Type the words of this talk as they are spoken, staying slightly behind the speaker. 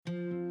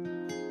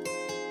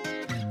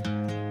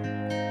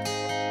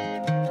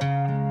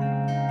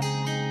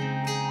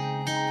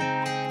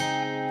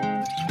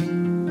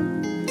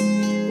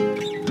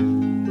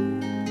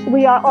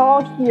We are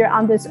all here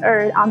on this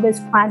earth, on this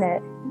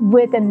planet,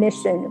 with a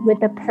mission,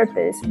 with a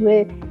purpose,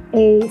 with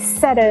a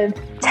set of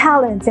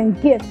talents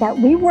and gifts that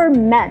we were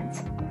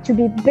meant to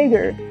be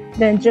bigger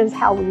than just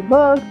how we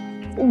look,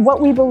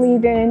 what we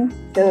believe in,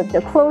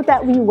 the clothes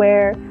that we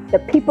wear, the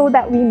people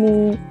that we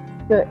meet,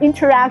 the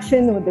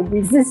interaction or the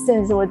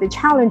resistance or the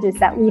challenges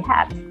that we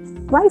have.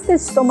 Life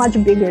is so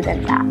much bigger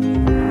than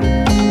that.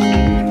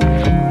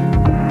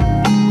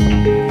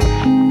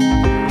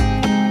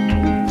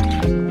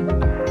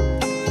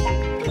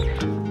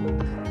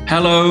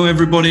 Hello,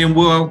 everybody, and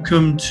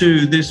welcome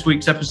to this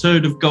week's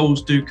episode of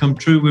Goals Do Come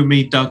True with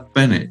me, Doug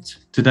Bennett.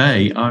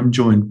 Today, I'm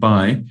joined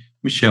by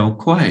Michelle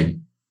Quay.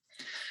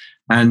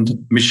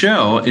 And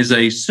Michelle is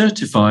a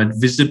certified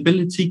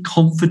visibility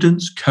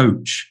confidence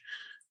coach.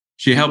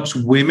 She helps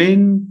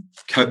women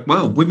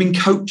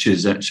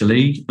coaches,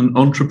 actually, and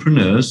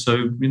entrepreneurs, so,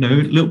 a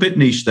little bit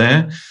niche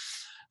there,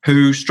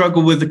 who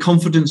struggle with the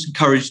confidence and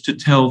courage to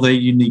tell their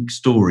unique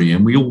story.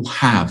 And we all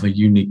have a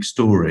unique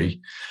story.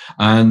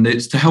 And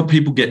it's to help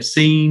people get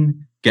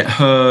seen, get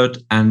heard,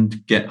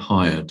 and get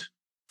hired.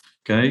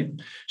 Okay.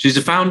 She's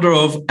a founder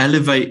of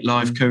Elevate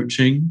Life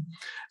Coaching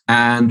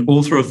and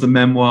author of the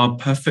memoir,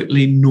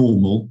 Perfectly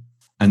Normal,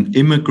 an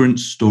immigrant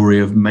story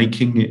of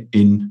making it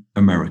in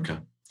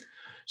America.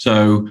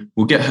 So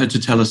we'll get her to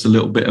tell us a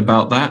little bit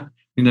about that.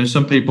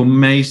 Some people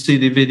may see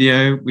the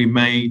video. We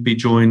may be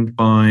joined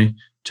by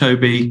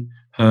Toby,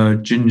 her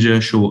ginger,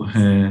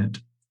 short-haired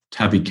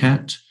tabby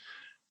cat.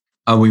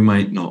 We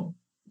might not.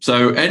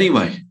 So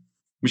anyway,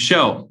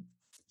 Michelle,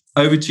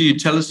 over to you.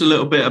 Tell us a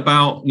little bit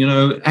about,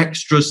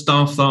 extra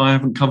stuff that I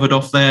haven't covered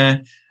off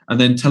there. And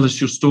then tell us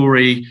your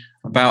story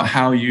about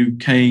how you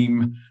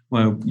came,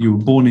 you were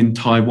born in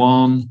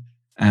Taiwan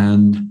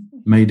and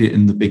made it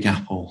in the Big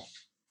Apple.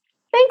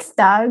 Thanks,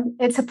 Doug.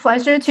 It's a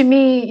pleasure to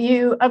meet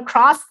you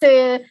across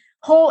the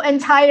whole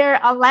entire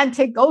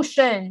Atlantic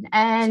Ocean.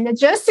 And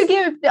just to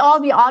give all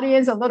the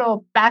audience a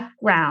little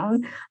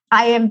background,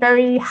 I am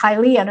very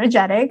highly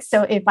energetic.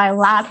 So if I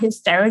laugh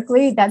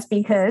hysterically, that's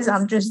because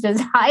I'm just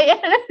this high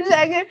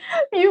energetic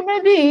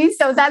human being.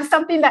 So that's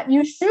something that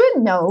you should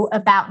know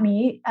about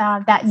me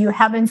that you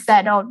haven't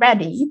said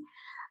already.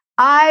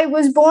 I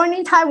was born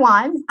in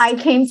Taiwan. I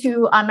came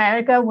to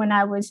America when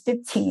I was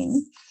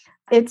 15.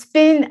 It's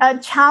been a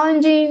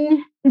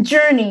challenging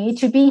journey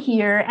to be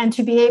here and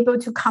to be able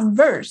to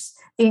converse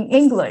in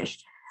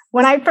English.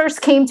 When I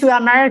first came to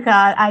America,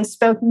 I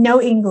spoke no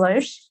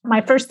English.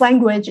 My first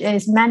language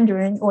is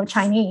Mandarin or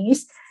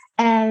Chinese.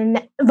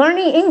 And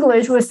learning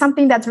English was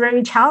something that's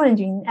very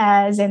challenging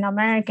as an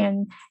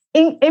American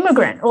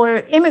immigrant or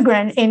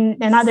immigrant in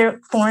another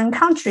foreign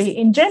country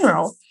in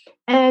general.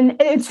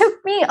 And it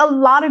took me a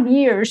lot of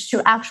years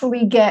to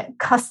actually get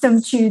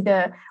accustomed to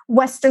the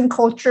Western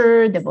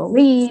culture, the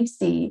beliefs,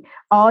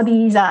 all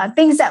these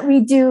things that we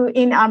do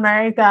in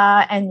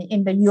America and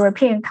in the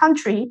European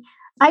country.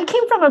 I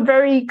came from a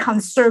very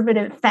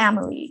conservative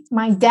family.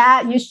 My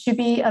dad used to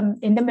be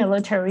in the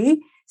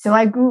military. So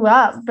I grew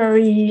up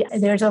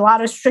there's a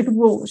lot of strict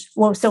rules.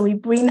 Well, so we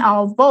bring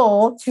our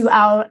bowl to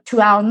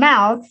our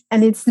mouth,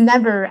 and it's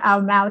never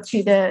our mouth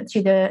to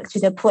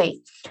the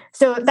plate.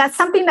 So that's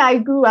something that I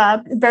grew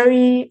up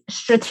very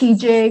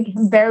strategic,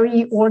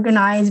 very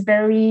organized,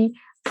 very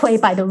play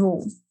by the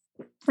rule.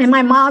 And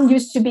my mom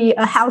used to be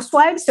a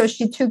housewife, so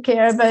she took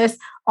care of us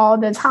all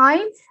the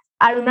time.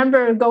 I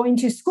remember going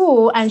to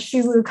school, and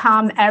she would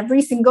come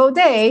every single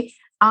day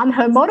on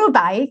her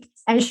motorbike,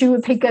 and she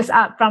would pick us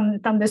up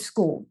from the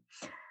school.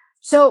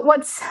 So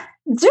what's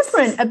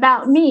different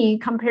about me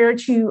compared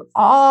to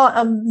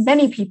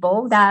many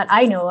people that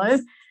I know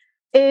of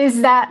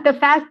is that the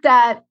fact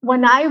that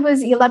when I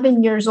was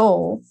 11 years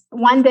old,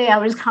 one day I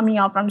was coming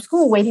out from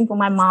school waiting for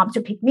my mom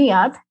to pick me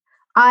up.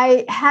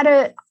 I had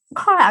a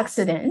car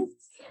accident,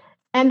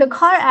 and the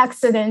car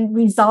accident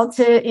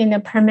resulted in a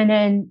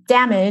permanent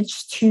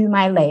damage to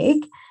my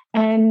leg,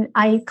 and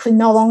I could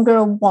no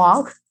longer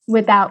walk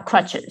without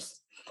crutches.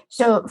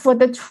 So for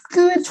the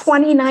good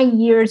 29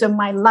 years of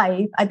my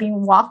life, I've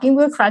been walking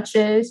with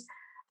crutches.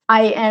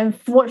 I am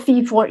 4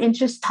 feet 4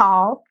 inches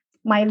tall.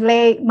 My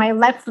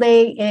left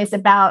leg is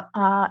about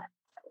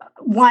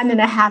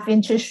 1.5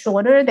 inches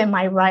shorter than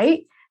my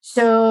right.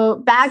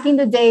 So back in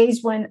the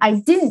days when I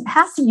didn't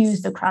have to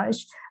use the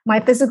crutch, my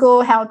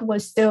physical health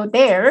was still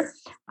there.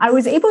 I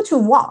was able to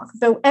walk,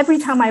 but every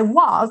time I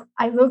walk,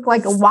 I look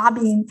like a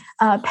wobbling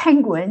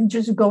penguin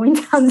just going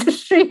down the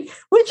street,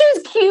 which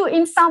is cute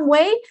in some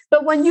way.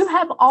 But when you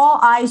have all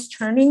eyes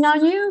turning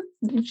on you,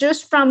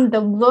 just from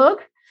the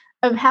look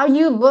of how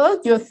you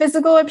look, your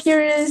physical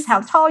appearance,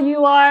 how tall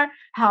you are,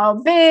 how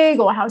big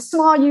or how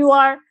small you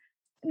are,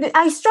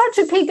 I start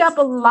to pick up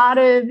a lot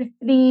of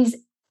these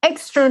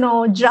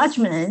external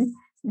judgments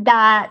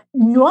that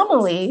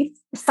normally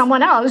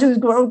someone else who's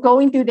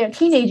going through their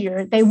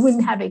teenager, they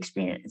wouldn't have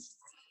experienced.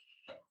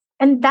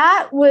 And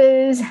that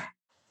was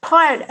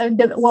part of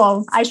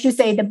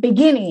the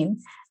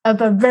beginning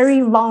of a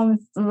very long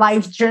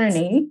life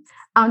journey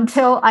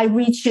until I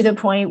reached to the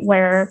point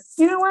where,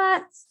 you know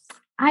what?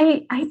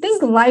 I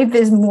think life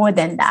is more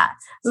than that.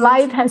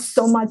 Life has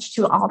so much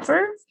to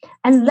offer.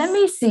 And let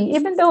me see,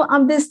 even though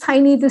I'm this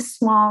tiny, this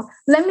small,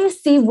 let me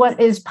see what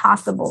is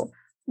possible.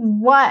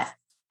 What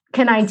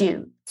can I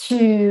do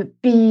to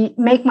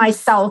make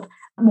myself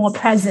more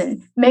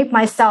present, make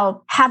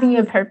myself having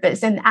a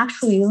purpose and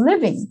actually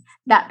living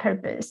that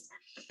purpose?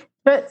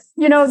 But,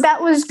 that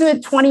was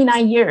good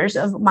 29 years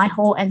of my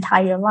whole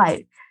entire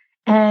life.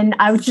 And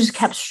I just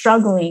kept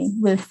struggling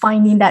with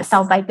finding that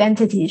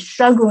self-identity,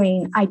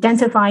 struggling,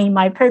 identifying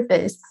my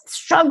purpose,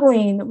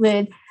 struggling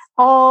with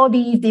all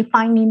these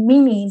defining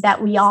meaning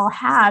that we all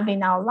have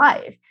in our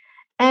life.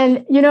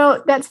 And,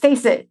 let's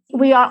face it,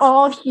 we are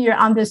all here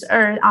on this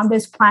earth, on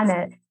this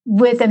planet,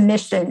 with a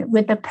mission,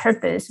 with a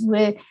purpose,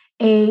 with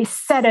a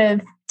set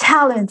of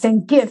talents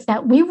and gifts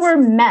that we were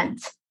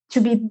meant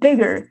to be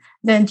bigger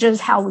than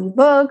just how we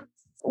look,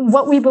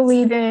 what we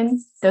believe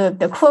in,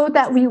 the clothes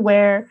that we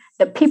wear,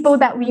 the people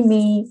that we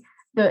meet,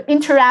 the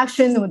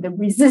interaction or the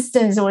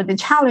resistance or the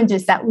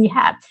challenges that we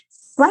have.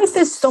 Life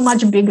is so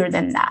much bigger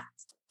than that.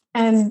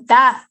 And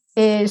that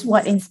is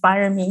what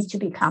inspired me to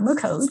become a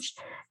coach.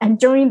 And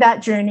during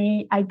that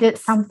journey, I did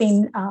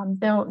something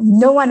that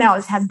no one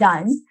else have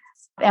done,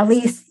 at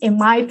least in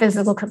my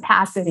physical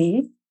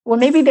capacity. Well,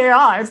 maybe there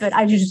are, but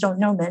I just don't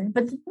know them.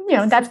 But,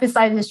 that's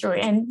beside the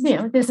story. And,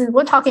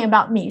 we're talking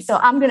about me. So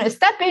I'm going to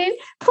step in,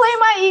 play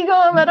my ego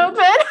a little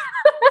bit.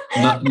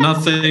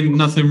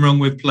 Nothing wrong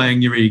with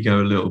playing your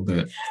ego a little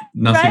bit.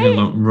 Nothing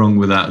right? wrong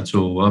with that at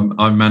all.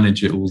 I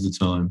manage it all the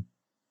time.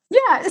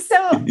 Yeah. So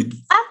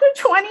after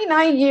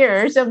 29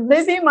 years of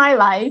living my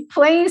life,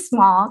 playing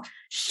small,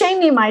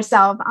 shaming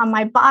myself on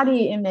my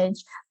body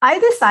image, I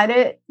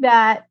decided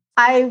that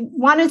I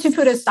wanted to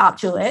put a stop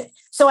to it.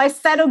 So I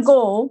set a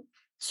goal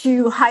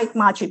to hike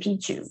Machu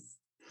Picchu.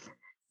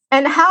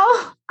 And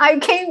how I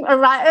came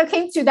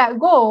to that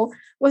goal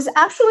was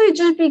actually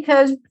just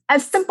because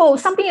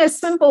something as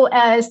simple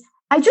as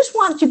I just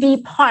want to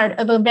be part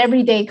of an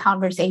everyday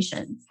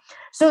conversation.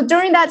 So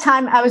during that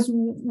time, I was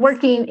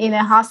working in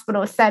a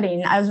hospital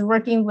setting. I was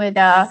working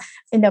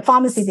in the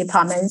pharmacy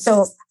department.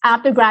 So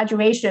after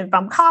graduation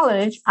from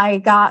college, I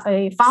got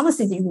a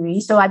pharmacy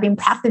degree. So I've been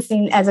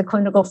practicing as a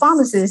clinical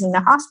pharmacist in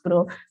the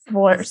hospital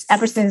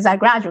ever since I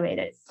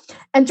graduated.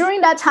 And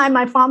during that time,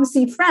 my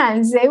pharmacy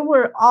friends, they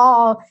were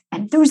all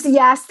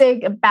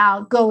enthusiastic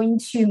about going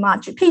to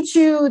Machu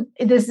Picchu.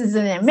 This is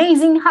an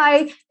amazing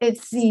hike.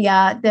 It's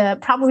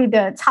probably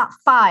the top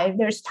 5.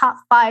 There's top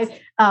 5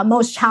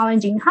 most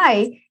challenging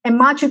hike. And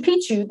Machu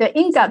Picchu, the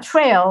Inca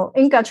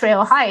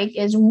Trail hike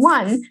is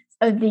one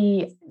of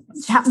the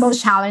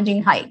most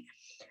challenging hike.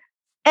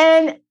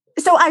 And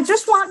so I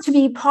just want to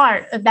be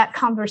part of that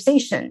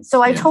conversation.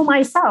 So I told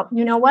myself,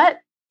 you know what?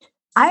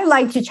 I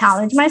like to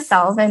challenge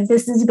myself, and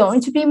this is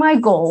going to be my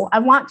goal. I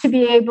want to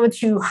be able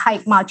to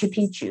hike Machu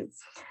Picchu.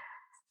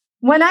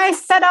 When I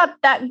set up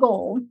that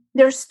goal,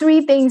 there's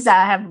 3 things that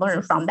I have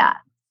learned from that.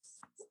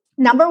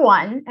 Number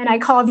 1, and I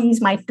call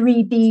these my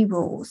 3D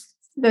rules.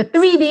 The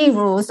 3D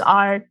rules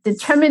are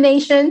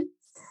determination,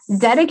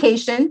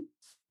 dedication,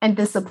 and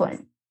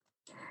discipline.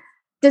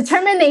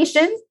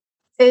 Determination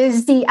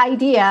is the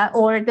idea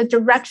or the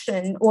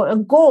direction or a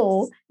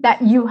goal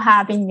that you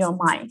have in your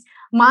mind.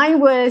 Mine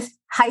was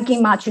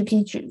hiking Machu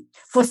Picchu.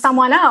 For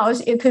someone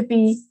else, it could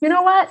be, you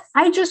know what?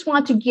 I just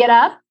want to get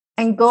up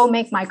and go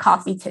make my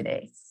coffee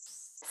today.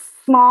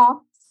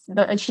 Small,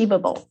 but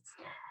achievable.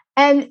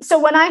 And so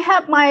when I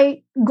had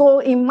my goal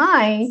in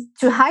mind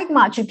to hike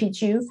Machu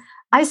Picchu,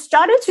 I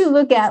started to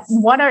look at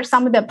what are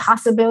some of the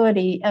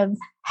possibility of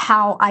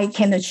how I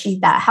can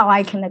achieve that, how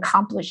I can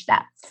accomplish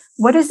that.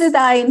 What is it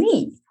that I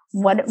need?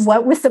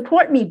 What would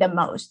support me the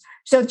most?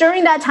 So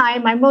during that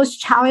time, my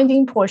most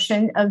challenging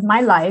portion of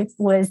my life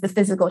was the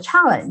physical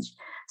challenge.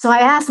 So I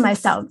asked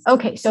myself,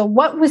 okay, so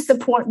what would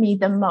support me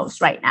the most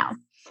right now?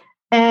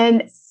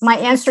 And my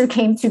answer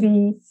came to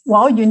be,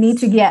 well, you need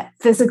to get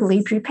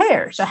physically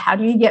prepared. So how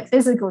do you get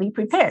physically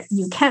prepared?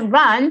 You can't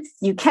run,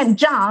 you can't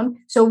jump.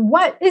 So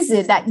what is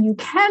it that you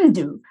can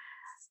do?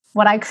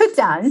 What I could have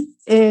done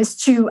is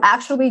to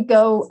actually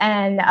go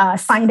and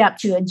sign up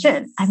to a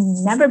gym. I've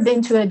never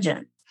been to a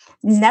gym.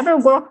 Never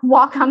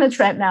walk on a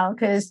treadmill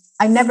because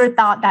I never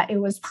thought that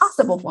it was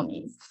possible for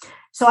me.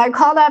 So I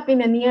called up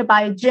in a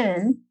nearby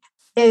gym.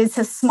 It's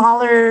a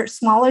smaller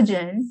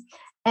gym.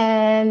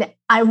 And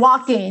I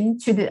walked in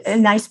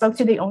and I spoke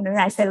to the owner.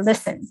 I said,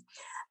 listen,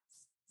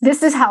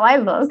 this is how I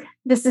look.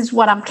 This is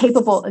what I'm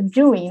capable of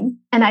doing.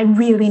 And I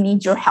really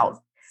need your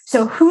help.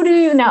 So who do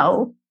you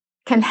know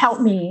can help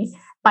me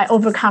by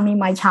overcoming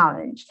my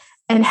challenge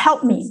and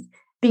help me?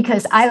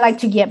 Because I like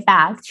to get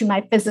back to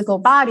my physical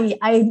body.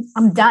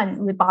 I'm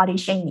done with body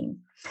shaming.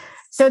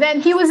 So then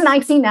he was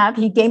nice enough.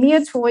 He gave me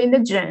a tour in the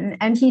gym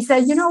and he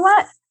said, you know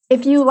what?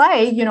 If you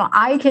like,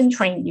 I can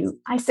train you.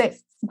 I said,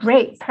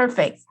 great,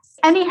 perfect.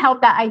 Any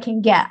help that I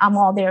can get, I'm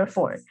all there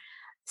for.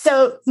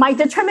 So my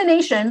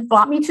determination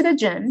brought me to the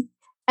gym.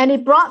 And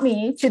it brought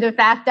me to the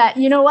fact that,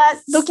 you know what?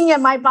 Looking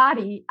at my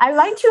body, I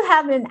like to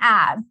have an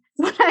ab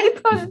when I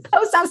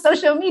post on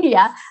social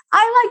media,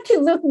 I like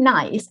to look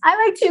nice.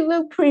 I like to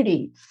look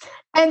pretty.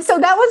 And so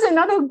that was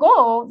another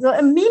goal,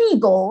 a mini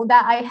goal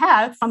that I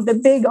had from the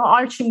big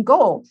arching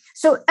goal.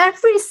 So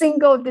every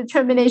single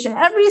determination,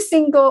 every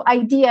single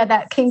idea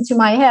that came to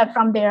my head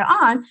from there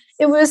on,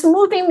 it was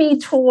moving me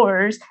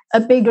towards a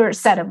bigger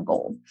set of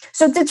goals.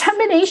 So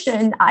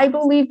determination, I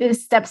believe,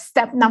 is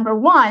step number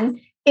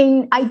one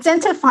in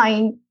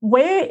identifying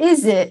where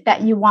is it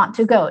that you want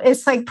to go.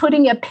 It's like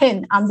putting a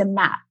pin on the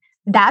map.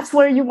 That's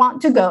where you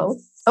want to go.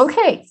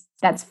 Okay,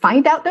 let's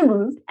find out the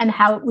route and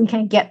how we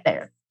can get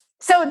there.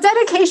 So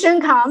dedication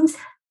comes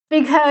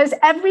because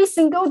every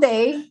single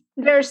day,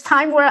 there's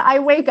time where I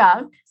wake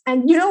up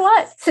and you know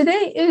what?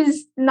 Today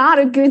is not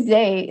a good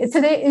day.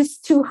 Today is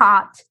too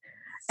hot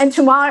and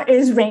tomorrow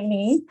is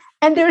raining.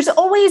 And there's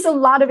always a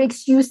lot of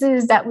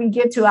excuses that we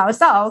give to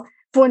ourselves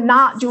for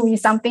not doing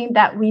something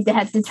that we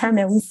had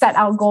determined, we set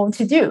our goal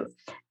to do.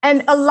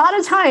 And a lot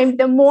of time,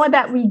 the more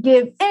that we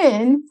give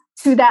in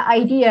to that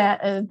idea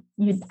of,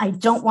 I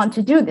don't want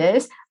to do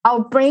this, our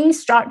brain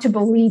start to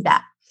believe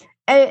that.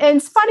 And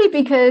it's funny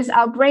because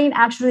our brain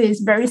actually is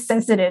very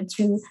sensitive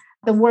to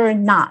the word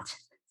not.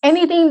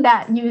 Anything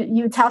that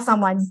you tell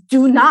someone,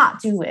 do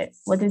not do it,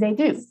 what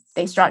do?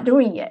 They start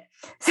doing it.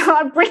 So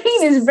our brain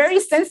is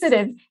very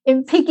sensitive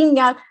in picking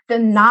up the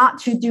not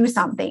to do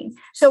something.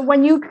 So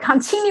when you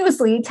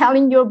continuously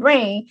telling your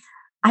brain,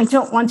 I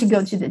don't want to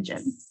go to the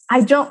gym,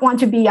 I don't want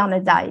to be on a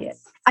diet,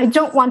 I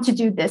don't want to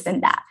do this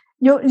and that,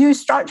 you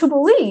start to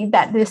believe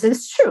that this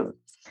is true.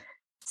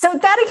 So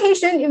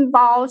dedication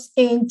involves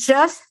in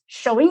just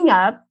showing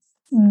up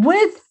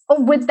with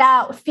or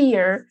without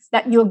fear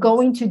that you're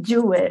going to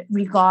do it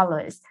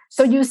regardless.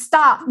 So you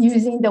stop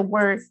using the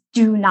word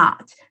do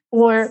not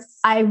or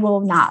I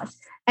will not.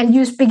 And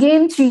you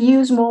begin to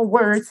use more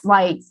words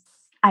like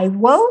I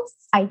will,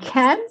 I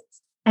can,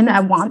 and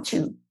I want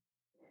to.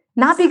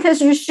 Not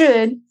because you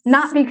should,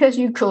 not because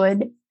you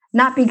could,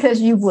 not because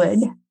you would,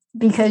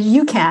 because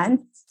you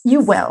can,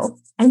 you will,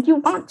 and you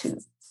want to.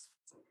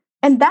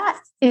 And that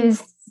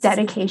is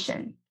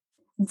dedication.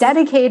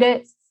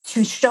 Dedicated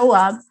to show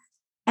up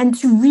and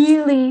to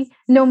really,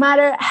 no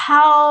matter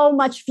how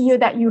much fear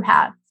that you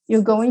have,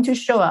 you're going to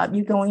show up,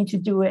 you're going to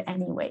do it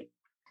anyway.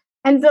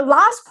 And the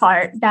last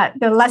part, that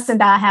the lesson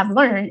that I have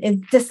learned is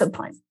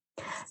discipline.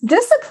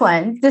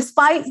 Discipline,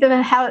 despite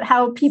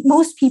how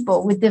most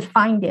people would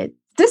define it,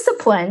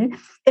 discipline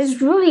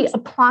is really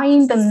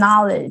applying the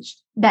knowledge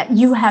that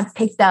you have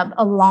picked up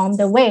along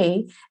the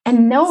way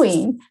and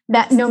knowing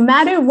that no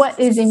matter what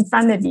is in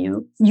front of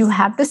you, you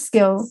have the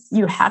skill,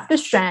 you have the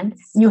strength,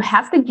 you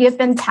have the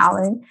gift and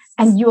talent,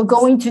 and you're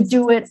going to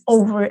do it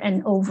over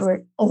and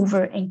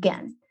over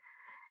again.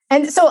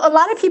 And so a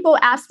lot of people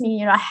ask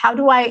me, how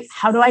do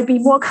I be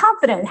more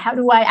confident? How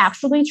do I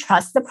actually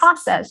trust the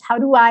process? How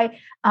do I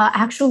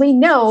actually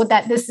know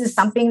that this is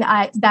something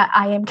that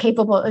I am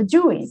capable of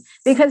doing?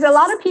 Because a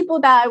lot of people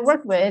that I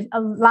work with,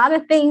 a lot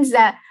of things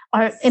that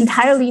are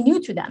entirely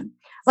new to them.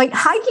 Like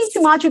hiking to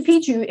Machu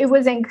Picchu, it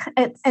was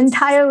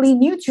entirely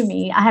new to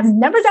me. I have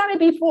never done it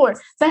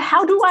before, but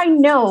how do I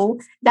know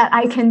that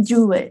I can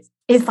do it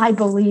if I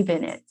believe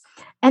in it?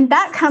 And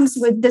that comes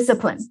with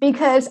discipline,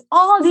 because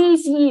all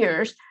these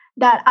years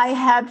that I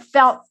have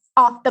felt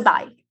off the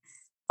bike,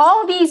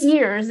 all these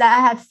years that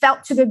I have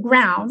felt to the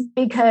ground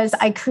because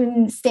I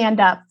couldn't stand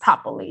up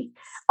properly,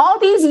 all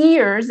these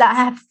years that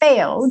I have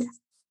failed,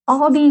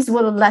 all these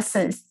were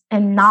lessons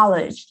and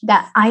knowledge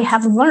that I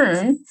have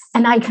learned,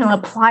 and I can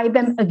apply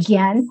them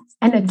again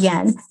and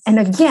again and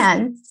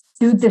again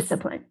through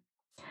discipline.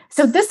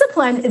 So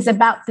discipline is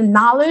about the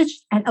knowledge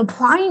and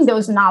applying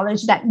those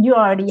knowledge that you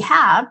already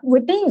have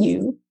within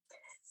you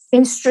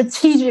in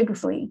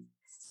strategically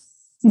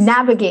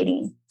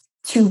navigating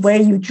to where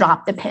you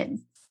drop the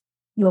pin,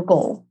 your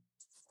goal.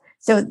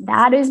 So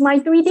that is my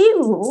 3D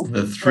rule.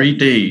 The 3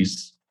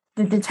 Ds.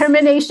 The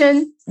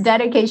determination,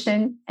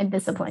 dedication, and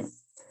discipline.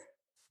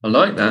 I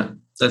like that.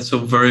 That's all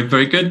very,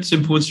 very good.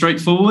 Simple and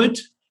straightforward.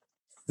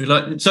 We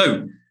like it.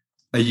 So,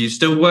 are you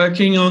still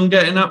working on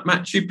getting up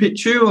Machu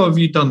Picchu, or have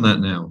you done that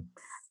now?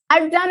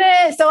 I've done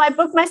it. So I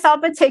booked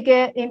myself a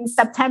ticket in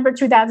September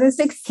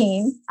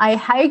 2016. I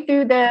hiked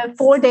through the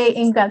 4-day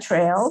Inca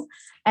Trail,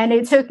 and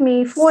it took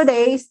me 4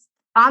 days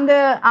on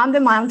the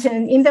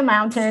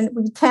mountain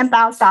with camp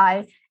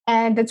outside,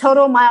 and the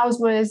total miles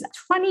was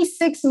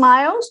 26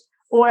 miles.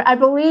 Or I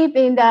believe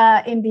in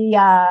the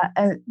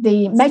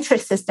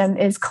metric system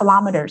is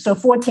kilometers, so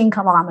 14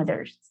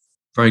 kilometers.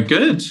 Very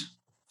good,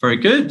 very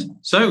good.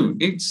 So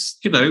it's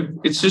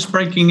just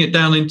breaking it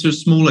down into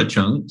smaller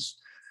chunks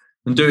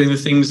and doing the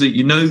things that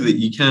you know that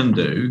you can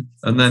do,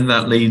 and then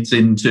that leads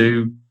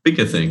into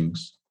bigger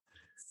things,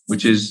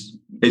 which is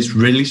it's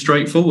really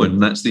straightforward,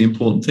 and that's the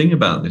important thing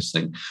about this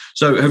thing.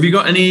 So, have you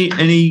got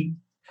any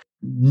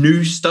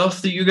new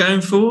stuff that you're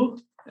going for?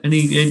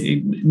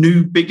 Any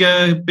new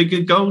bigger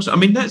goals? I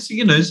mean, that's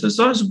it's a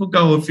sizable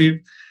goal if your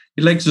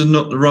legs are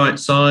not the right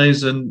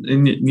size and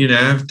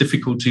have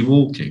difficulty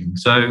walking.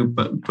 So,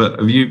 but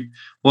have you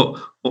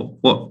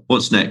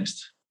what's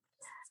next?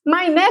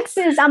 My next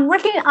is I'm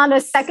working on a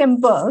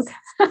second book.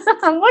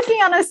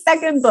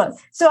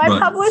 So I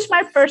published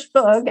my first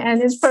book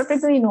and it's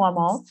perfectly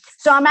normal.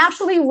 So I'm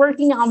actually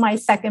working on my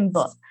second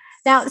book.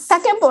 Now,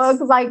 second book,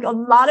 like a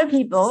lot of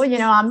people,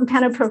 I'm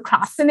kind of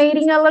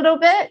procrastinating a little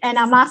bit, and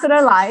I'm not going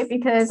to lie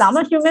because I'm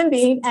a human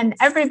being and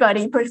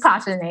everybody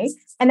procrastinates,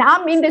 and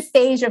I'm in the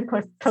stage of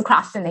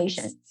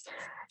procrastination.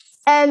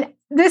 And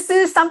this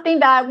is something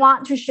that I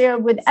want to share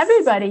with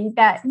everybody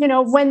that,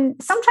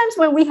 sometimes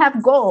when we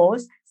have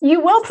goals,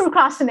 you will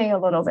procrastinate a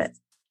little bit.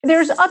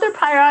 There's other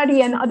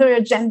priority and other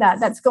agenda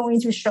that's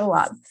going to show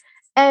up.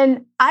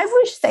 And I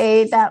would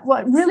say that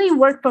what really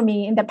worked for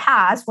me in the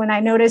past when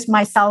I noticed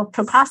myself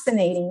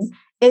procrastinating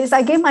is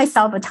I gave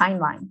myself a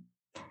timeline.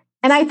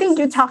 And I think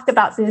you talked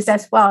about this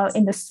as well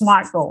in the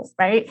SMART goal,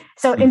 right?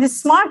 So in the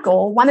SMART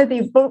goal, one of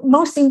the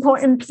most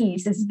important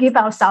pieces is give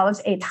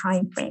ourselves a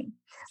time frame.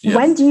 Yeah.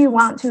 When do you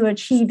want to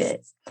achieve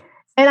it?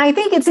 And I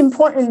think it's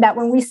important that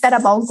when we set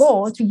up our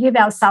goal to give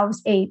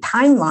ourselves a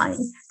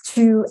timeline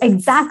to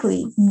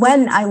exactly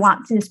when I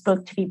want this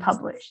book to be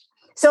published.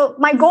 So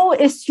my goal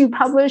is to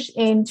publish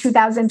in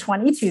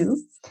 2022,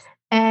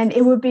 and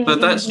it would be.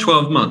 But that's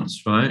 12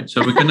 months, right?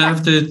 So we're gonna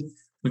have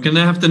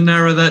to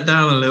narrow that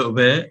down a little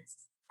bit.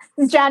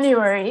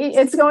 January.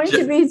 It's going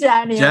to be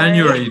January.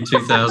 January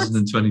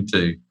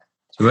 2022.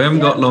 So we haven't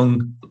got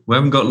long. We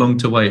haven't got long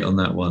to wait on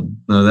that one.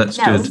 No, that's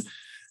good.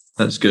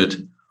 That's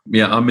good.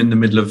 Yeah, I'm in the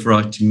middle of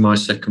writing my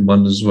second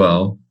one as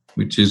well,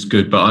 which is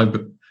good.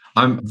 But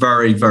I'm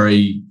very,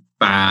 very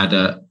bad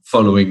at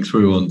following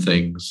through on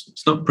things.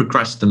 It's not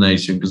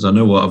procrastination because I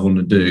know what I want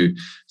to do.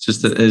 It's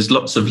just that there's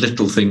lots of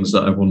little things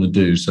that I want to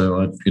do.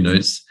 So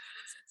it's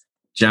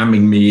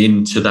jamming me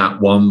into that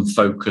one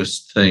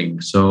focused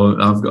thing. So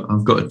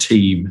I've got a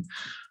team.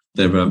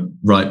 They're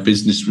Right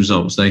Business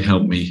Results. They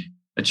help me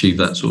achieve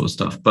that sort of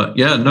stuff. But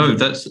yeah, no,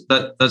 that's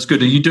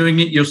good. Are you doing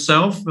it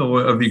yourself,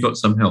 or have you got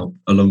some help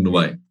along the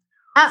way?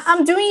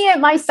 I'm doing it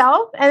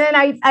myself, and then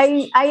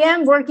I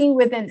am working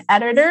with an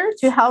editor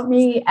to help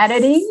me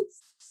editing.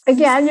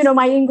 Again,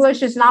 my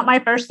English is not my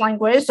first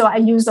language, so I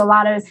use a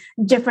lot of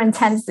different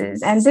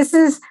tenses. And this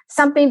is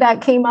something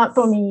that came up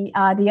for me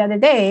the other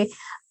day.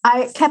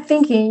 I kept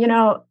thinking,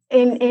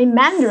 in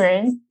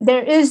Mandarin,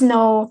 there is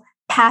no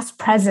past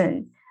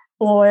present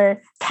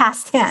or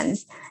past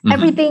tense. Mm-hmm.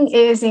 Everything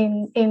is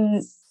in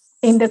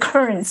the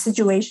current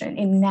situation,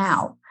 in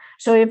now.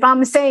 So if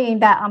I'm saying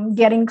that I'm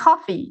getting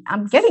coffee,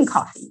 I'm getting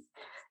coffee.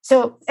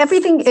 So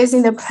everything is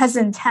in the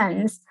present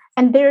tense,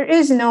 and there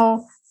is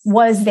no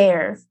was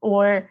there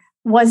or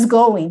was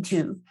going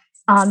to.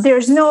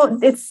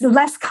 It's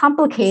less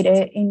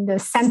complicated in the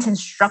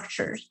sentence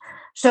structures.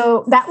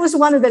 So that was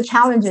one of the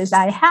challenges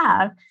I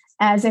have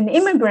as an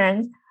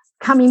immigrant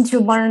coming to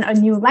learn a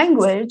new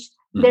language.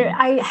 Mm-hmm.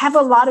 I have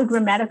a lot of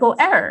grammatical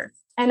error.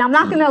 And I'm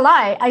not going to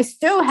lie, I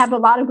still have a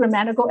lot of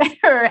grammatical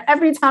error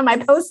every time I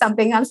post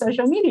something on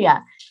social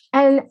media.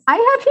 And I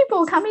have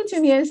people coming to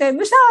me and say,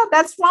 Michelle,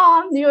 that's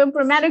wrong. You're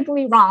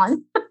grammatically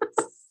wrong.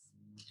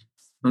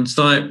 And it's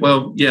like,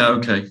 well, yeah,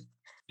 okay.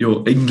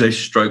 Your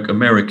English stroke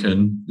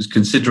American is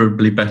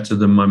considerably better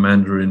than my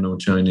Mandarin or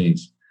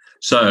Chinese.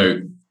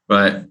 So,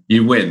 right,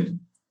 you win.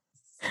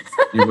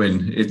 You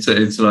win.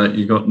 It's like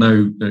you got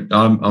no.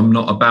 I'm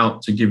not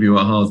about to give you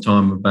a hard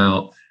time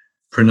about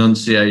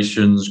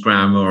pronunciations,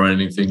 grammar, or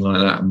anything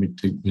like that. I mean,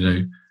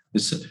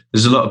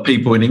 there's a lot of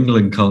people in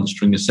England can't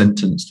string a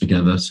sentence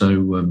together. So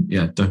you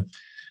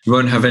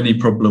won't have any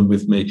problem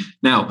with me.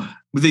 Now,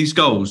 with these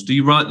goals, do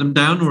you write them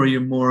down, or are you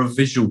more a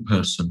visual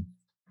person?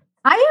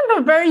 I am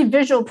a very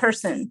visual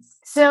person.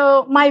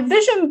 So my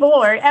vision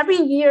board, every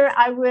year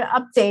I will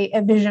update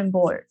a vision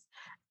board.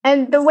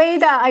 And the way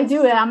that I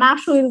do it, I'm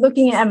actually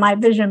looking at my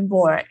vision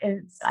board.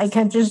 I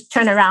can just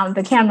turn around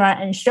the camera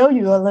and show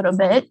you a little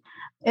bit.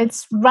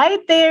 It's right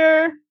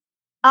there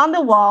on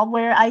the wall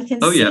where I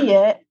can see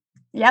it.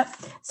 Yep.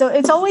 So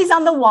it's always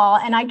on the wall,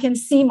 and I can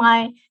see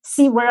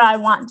where I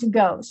want to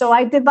go. So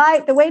I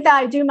divide, the way that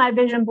I do my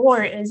vision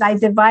board is I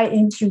divide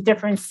into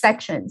different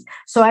sections.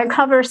 So I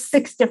cover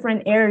 6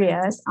 different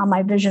areas on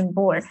my vision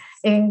board.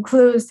 It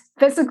includes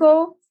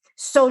physical,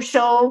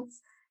 social,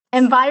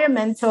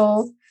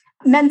 environmental,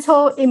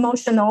 mental,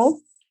 emotional,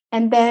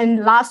 and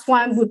then last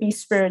one would be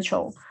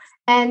spiritual.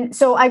 And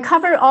so I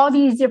cover all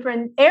these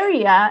different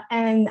areas,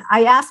 and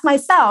I ask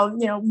myself,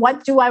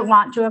 what do I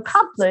want to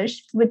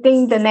accomplish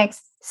within the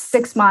next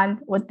 6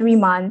 months or 3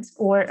 months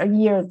or a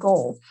year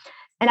goal?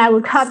 And I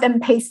would cut them,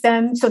 paste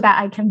them so that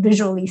I can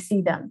visually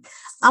see them.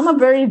 I'm a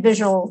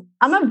visual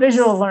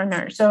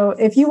learner. So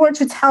if you were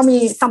to tell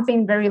me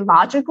something very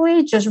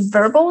logically, just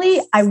verbally,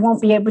 I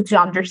won't be able to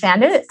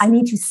understand it. I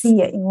need to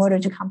see it in order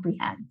to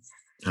comprehend.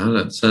 Oh,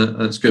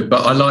 that's good.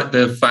 But I like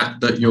the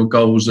fact that your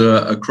goals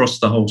are across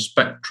the whole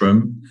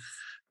spectrum,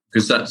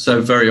 because that's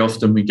so very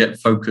often we get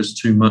focused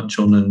too much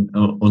on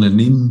an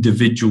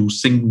individual,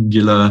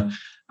 singular,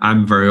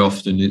 and very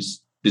often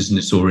it's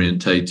business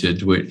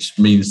orientated, which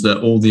means that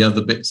all the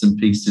other bits and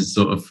pieces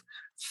sort of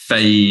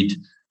fade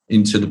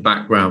into the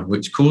background,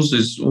 which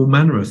causes all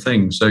manner of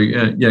things. So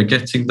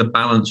getting the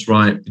balance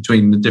right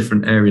between the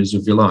different areas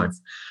of your life,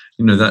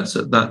 that's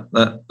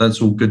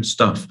all good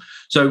stuff.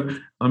 So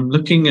I'm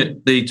looking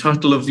at the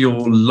title of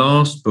your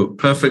last book,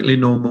 Perfectly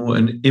Normal: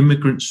 An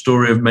Immigrant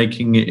Story of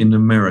Making It in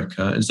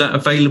America. Is that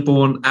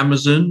available on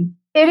Amazon?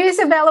 It is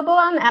available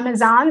on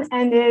Amazon,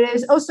 and it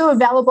is also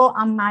available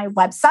on my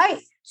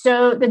website.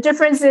 So the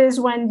difference is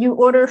when you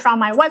order from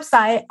my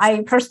website,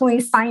 I personally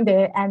signed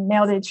it and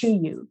mailed it to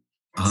you.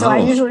 So I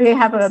usually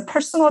have a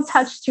personal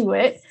touch to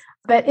it,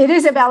 but it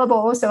is available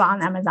also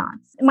on Amazon.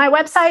 My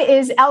website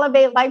is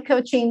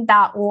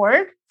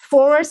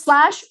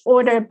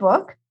elevatelifecoaching.org/order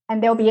book,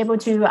 and they'll be able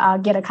to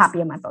get a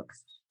copy of my book.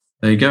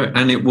 There you go.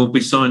 And it will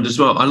be signed as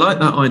well. I like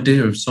that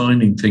idea of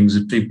signing things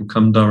if people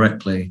come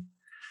directly.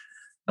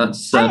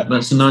 That's a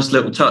nice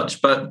little touch,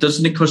 but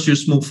doesn't it cost you a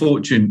small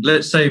fortune?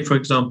 Let's say, for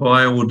example,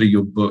 I order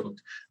your book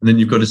and then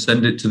you've got to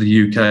send it to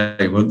the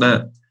UK. Won't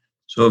that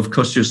sort of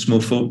cost you a small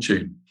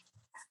fortune?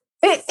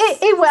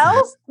 It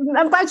will,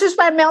 just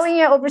by mailing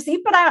it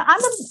overseas. But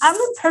I'm a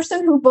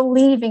person who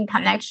believes in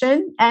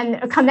connection, and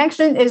a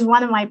connection is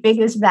one of my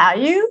biggest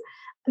values.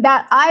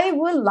 That I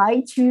would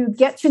like to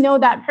get to know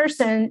that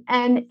person,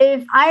 and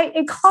if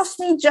it costs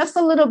me just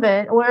a little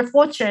bit or a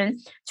fortune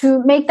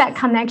to make that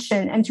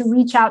connection and to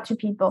reach out to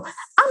people,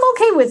 I'm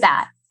okay with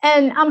that,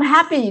 and I'm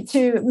happy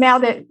to mail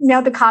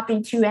the copy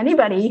to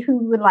anybody who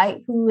would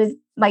like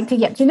to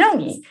get to know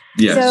me.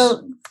 Yes.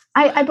 So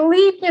I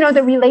believe,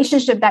 the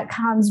relationship that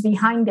comes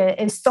behind it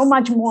is so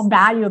much more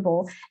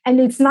valuable, and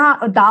it's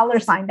not a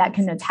dollar sign that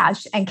can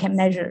attach and can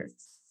measure.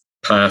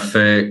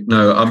 Perfect.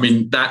 No, I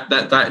mean, that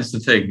is the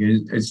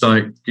thing. It's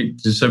like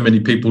so many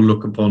people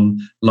look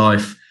upon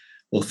life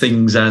or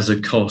things as a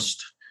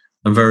cost,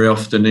 and very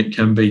often it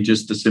can be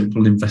just a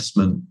simple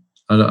investment.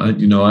 I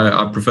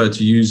prefer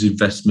to use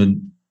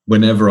investment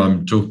whenever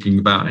I'm talking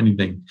about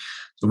anything.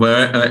 So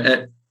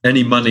where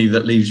any money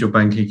that leaves your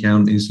bank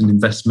account is an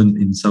investment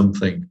in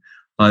something,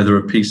 either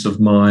a peace of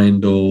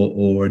mind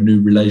or a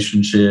new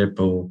relationship,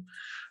 or,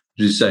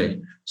 as you say,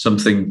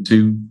 something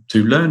to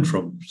learn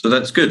from. So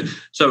that's good.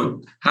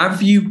 So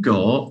have you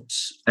got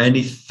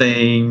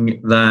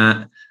anything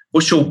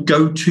what's your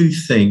go-to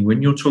thing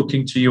when you're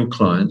talking to your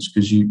clients?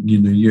 Because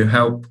you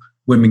help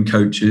women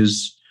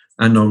coaches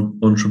and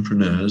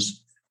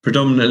entrepreneurs,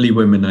 predominantly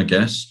women, I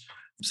guess.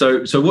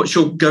 So what's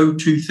your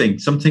go-to thing?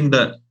 Something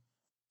that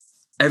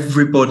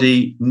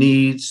everybody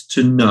needs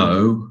to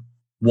know.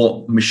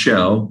 What,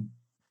 Michelle?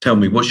 Tell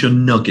me, what's your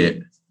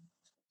nugget,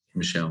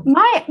 Michelle?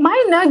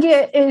 My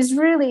nugget is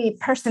really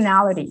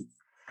personality.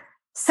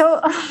 So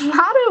a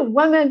lot of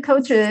women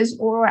coaches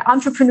or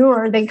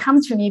entrepreneurs, they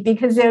come to me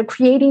because they're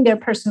creating their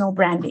personal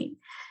branding.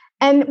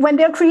 And when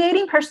they're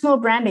creating personal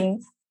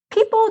branding,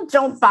 people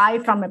don't buy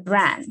from a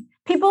brand.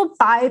 People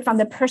buy from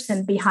the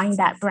person behind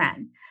that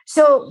brand.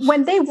 So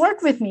when they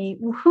work with me,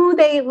 who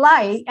they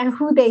like and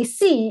who they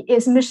see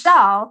is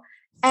Michelle.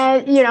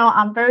 And,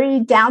 I'm very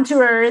down to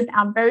earth.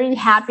 I'm very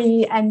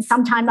happy. And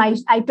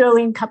sometimes I throw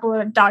in a couple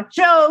of dark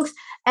jokes,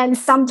 and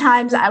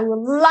sometimes I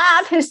will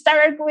laugh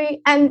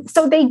hysterically. And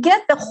so they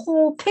get the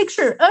whole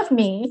picture of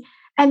me,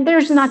 and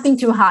there's nothing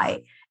to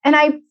hide. And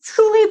I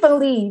truly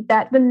believe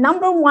that the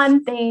number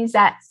one things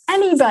that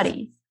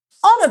anybody,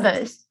 all of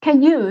us,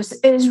 can use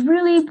is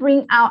really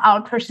bring out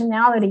our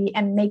personality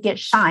and make it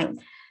shine.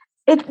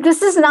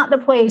 This is not the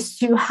place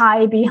to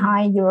hide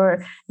behind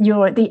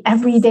the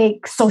everyday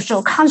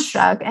social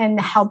construct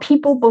and how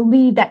people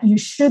believe that you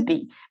should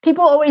be.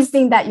 People always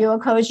think that you're a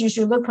coach, you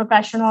should look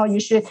professional, you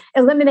should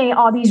eliminate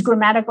all these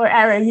grammatical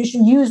errors, you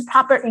should use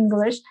proper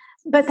English,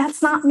 but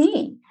that's not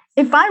me.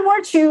 If I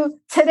were to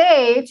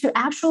today to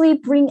actually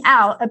bring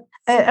out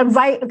a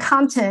right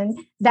content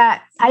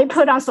that I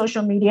put on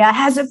social media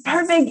has a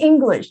perfect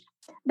English,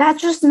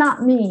 that's just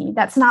not me.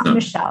 That's not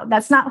Michelle.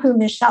 That's not who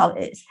Michelle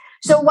is.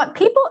 So what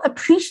people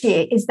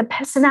appreciate is the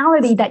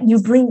personality that you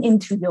bring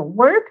into your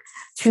work,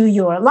 to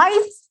your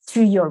life,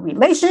 to your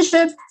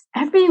relationship.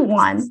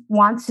 Everyone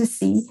wants to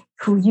see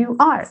who you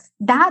are.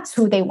 That's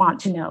who they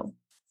want to know.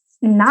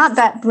 Not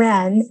that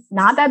brand,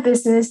 not that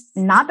business,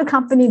 not the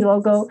company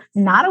logo,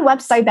 not a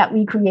website that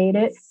we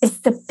created. It's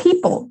the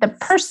people, the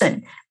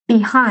person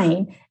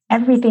behind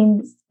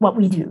everything what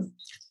we do.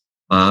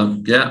 I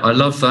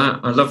love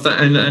that.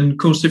 And of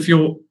course, if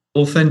you're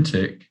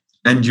authentic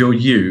and you're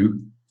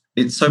you,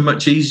 it's so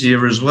much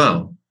easier as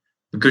well,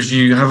 because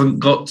you haven't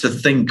got to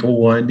think,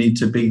 I need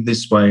to be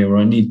this way or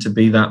I need to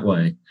be that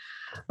way.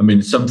 I mean,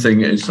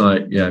 it's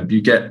like,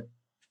 you get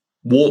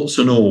warts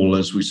and all,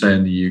 as we say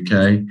in the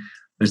UK.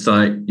 It's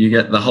like you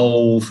get the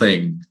whole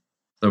thing,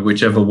 so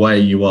whichever way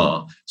you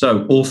are.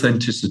 So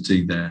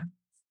authenticity there.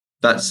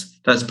 That's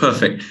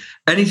perfect.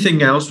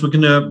 Anything else? We're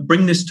going to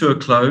bring this to a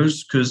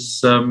close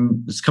because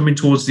it's coming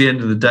towards the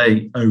end of the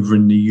day over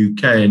in the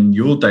UK and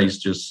your day's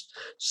just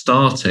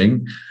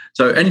starting.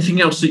 So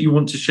anything else that you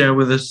want to share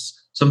with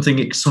us? Something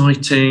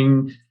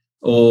exciting?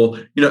 Or,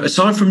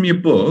 aside from your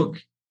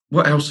book,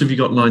 what else have you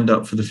got lined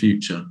up for the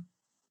future?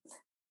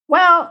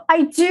 Well,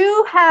 I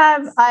do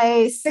have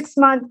a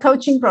 6-month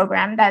coaching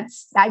program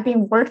I've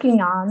been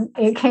working on.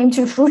 It came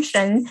to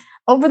fruition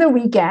over the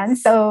weekend.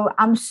 So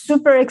I'm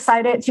super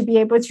excited to be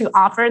able to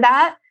offer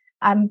that.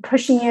 I'm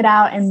pushing it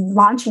out and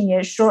launching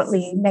it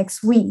shortly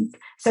next week.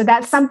 So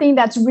that's something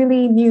that's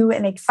really new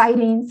and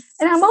exciting.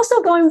 And I'm also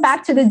going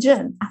back to the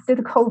gym after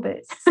the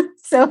COVID.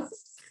 So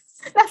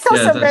that's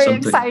also very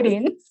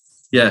exciting.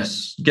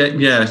 Yes,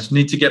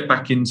 need to get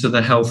back into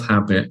the health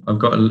habit. I've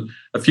got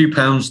a few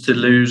pounds to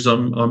lose.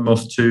 I'm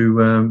off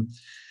to,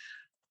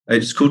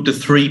 it's called the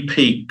Three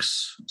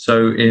Peaks.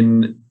 So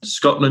in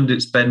Scotland,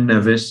 it's Ben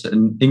Nevis,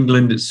 and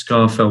England, it's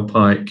Scafell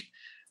Pike.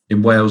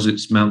 In Wales,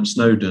 it's Mount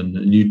Snowdon.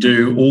 And you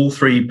do all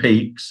 3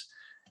 peaks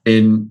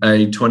in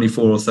a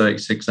 24 or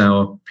 36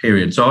 hour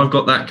period. So I've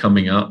got that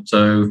coming up.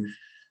 So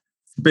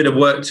a bit of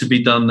work to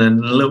be done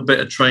then, a little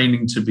bit of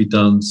training to be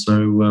done. So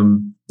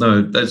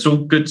no, that's all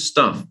good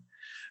stuff.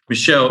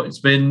 Michelle, it's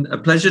been a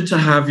pleasure to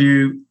have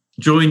you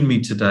join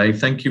me today.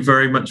 Thank you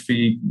very much for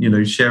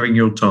sharing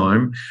your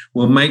time.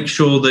 We'll make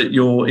sure that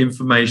your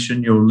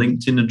information, your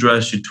LinkedIn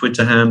address, your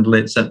Twitter handle,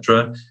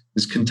 etc.,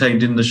 is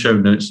contained in the show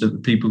notes so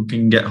that people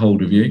can get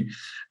hold of you.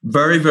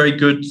 Very, very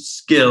good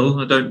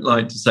skill. I don't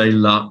like to say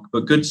luck,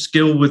 but good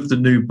skill with the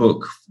new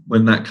book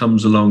when that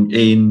comes along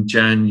in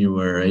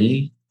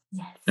January.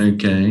 Yes.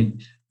 Okay.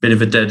 Bit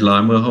of a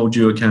deadline. We'll hold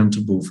you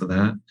accountable for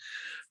that.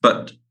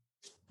 But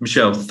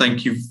Michelle,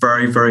 thank you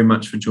very, very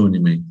much for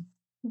joining me.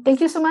 Thank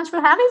you so much for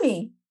having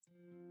me.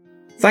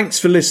 Thanks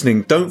for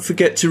listening. Don't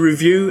forget to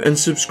review and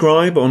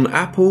subscribe on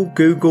Apple,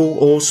 Google,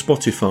 or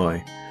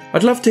Spotify.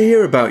 I'd love to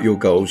hear about your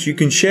goals. You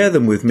can share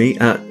them with me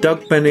at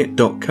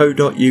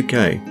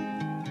dougbennett.co.uk.